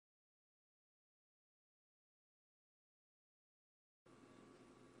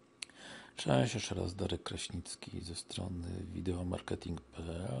Cześć, jeszcze raz Darek Kraśnicki ze strony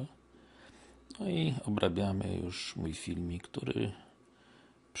wideomarketing.pl. No i obrabiamy już mój filmik, który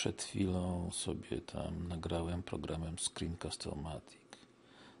przed chwilą sobie tam nagrałem programem Screencast-o-Matic.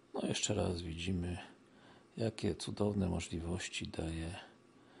 No jeszcze raz widzimy, jakie cudowne możliwości daje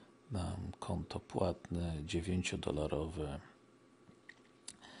nam konto płatne $9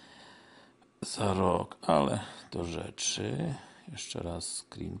 za rok, ale do rzeczy. Jeszcze raz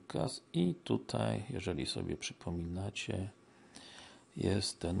screencast i tutaj, jeżeli sobie przypominacie,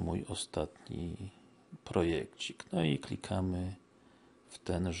 jest ten mój ostatni projekcik. No i klikamy w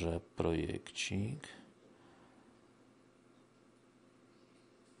tenże projekcik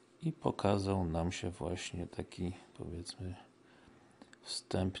i pokazał nam się właśnie taki, powiedzmy,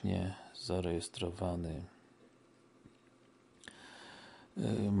 wstępnie zarejestrowany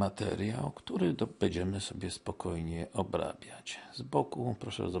materiał, który będziemy sobie spokojnie obrabiać. Z boku,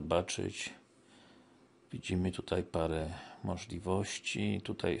 proszę zobaczyć, widzimy tutaj parę możliwości.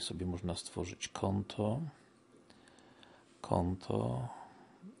 Tutaj sobie można stworzyć konto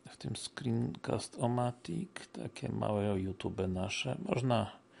w tym Screencast-o-Matic, takie małe YouTube nasze.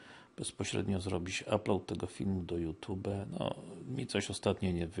 Można bezpośrednio zrobić upload tego filmu do YouTube. No, mi coś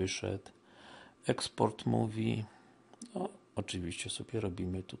ostatnio nie wyszedł. Export movie. No, oczywiście sobie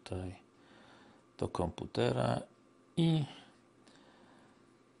robimy tutaj do komputera i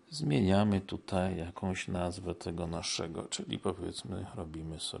zmieniamy tutaj jakąś nazwę tego naszego, czyli powiedzmy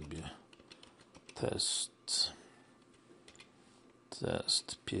robimy sobie test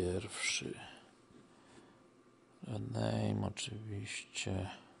pierwszy, name oczywiście.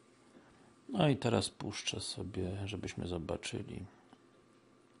 No i teraz puszczę sobie, żebyśmy zobaczyli.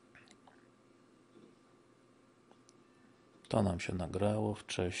 To nam się nagrało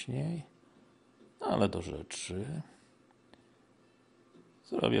wcześniej, ale do rzeczy.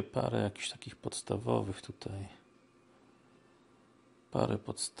 Zrobię parę jakichś takich podstawowych tutaj. Parę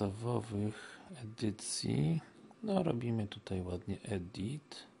podstawowych edycji. No, robimy tutaj ładnie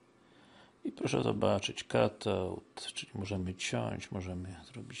edit. I proszę zobaczyć, cutout, czyli możemy ciąć, możemy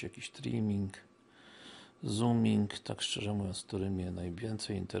zrobić jakiś trimming, zooming, tak szczerze mówiąc, który mnie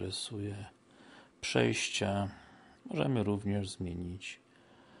najwięcej interesuje. Przejścia. Możemy również zmienić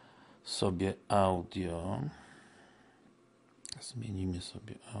sobie audio. Zmienimy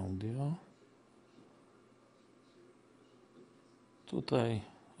sobie audio. Tutaj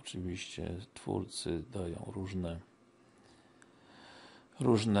oczywiście twórcy dają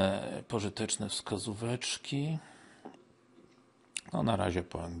różne pożyteczne wskazóweczki. No na razie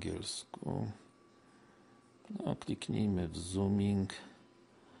po angielsku. No, kliknijmy w zooming.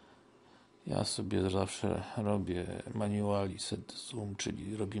 Ja sobie zawsze robię manually set zoom,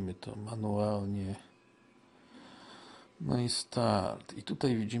 czyli robimy to manualnie. No i start. I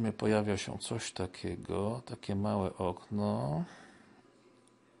tutaj widzimy, pojawia się coś takiego, takie małe okno.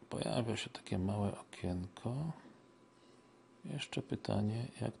 Pojawia się takie małe okienko. Jeszcze pytanie,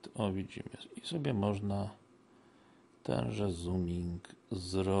 jak to... O, widzimy. I sobie można tenże zooming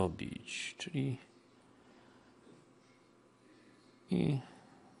zrobić, czyli i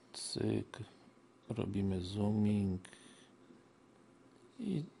cyk, robimy zooming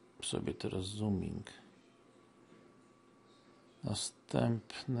i sobie teraz zooming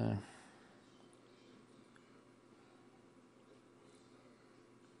następny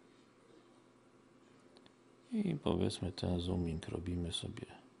i powiedzmy ten zooming robimy sobie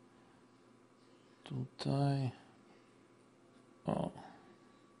tutaj, o,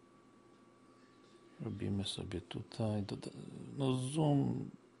 robimy sobie tutaj, no zoom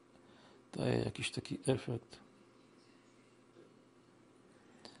daje jakiś taki efekt.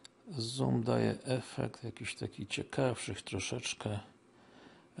 Zoom daje efekt jakiś taki ciekawszych troszeczkę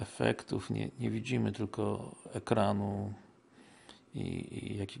efektów. Nie widzimy tylko ekranu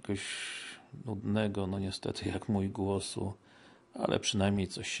i jakiegoś nudnego, no niestety jak mój głosu, ale przynajmniej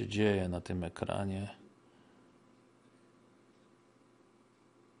coś się dzieje na tym ekranie.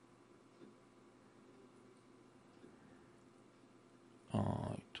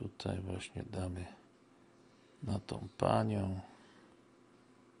 O, i tutaj właśnie damy na tą panią.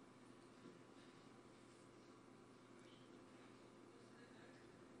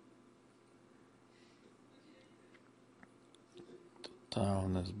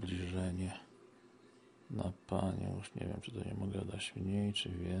 Totalne zbliżenie na panią. Już nie wiem, czy to nie mogę dać mniej, czy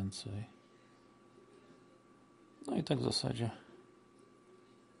więcej. No i tak w zasadzie.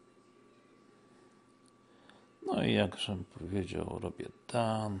 No i jak żem powiedział, robię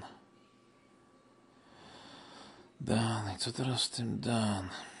done. I co teraz z tym done?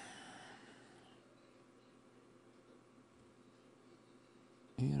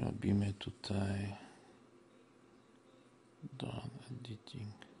 I robimy tutaj done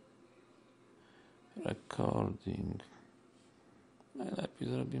editing, recording. Najlepiej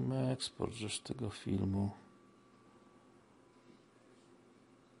zrobimy eksport tego filmu.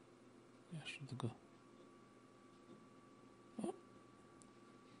 Jeszcze tego.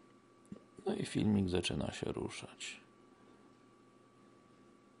 No i filmik zaczyna się ruszać.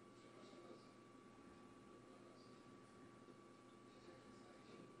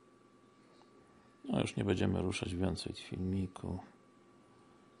 No już nie będziemy ruszać więcej filmiku.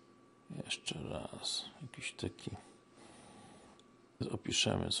 Jeszcze raz. Jakiś taki.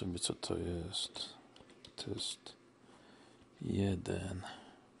 Opiszemy sobie, co to jest. Test 1.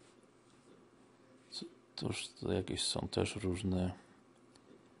 Cóż, to jakieś są też różne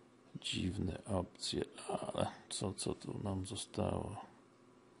dziwne opcje, ale co tu nam zostało?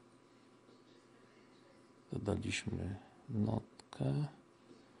 Dodaliśmy notkę.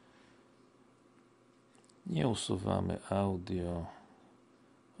 Nie usuwamy audio.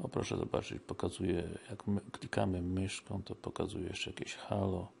 O, proszę zobaczyć, pokazuje, jak klikamy myszką, to pokazuje jeszcze jakieś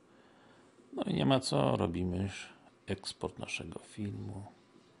halo. No i nie ma co, robimy eksport naszego filmu.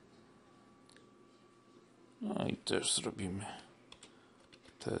 No i też zrobimy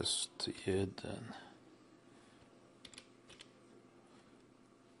test 1.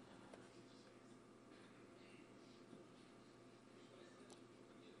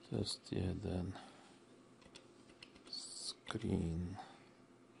 Test 1.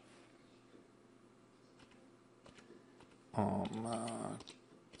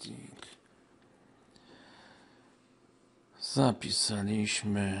 Screencast-o-Matic.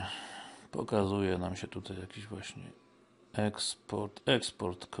 Zapisaliśmy. Pokazuje nam się tutaj jakiś właśnie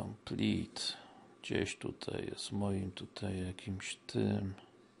export complete. Gdzieś tutaj jest moim tutaj jakimś tym.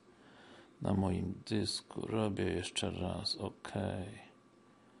 Na moim dysku. Robię jeszcze raz OK.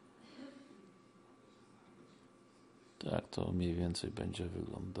 Tak to mniej więcej będzie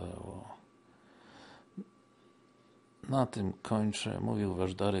wyglądało. Na tym kończę. Mówił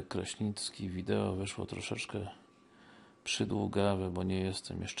wasz Darek Kraśnicki. Wideo wyszło troszeczkę przydługawe, bo nie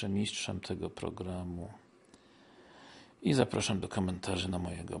jestem jeszcze mistrzem tego programu. I zapraszam do komentarzy na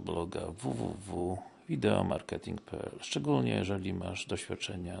mojego bloga www.videomarketing.pl. Szczególnie jeżeli masz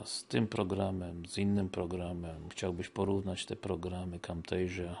doświadczenia z tym programem, z innym programem, chciałbyś porównać te programy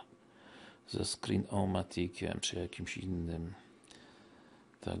Camtasia ze Screen-o-Maticiem czy jakimś innym.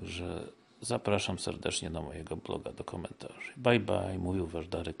 Także zapraszam serdecznie na mojego bloga do komentarzy. Bye bye, mówił wasz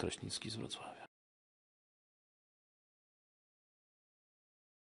Darek Kraśnicki z Wrocławia.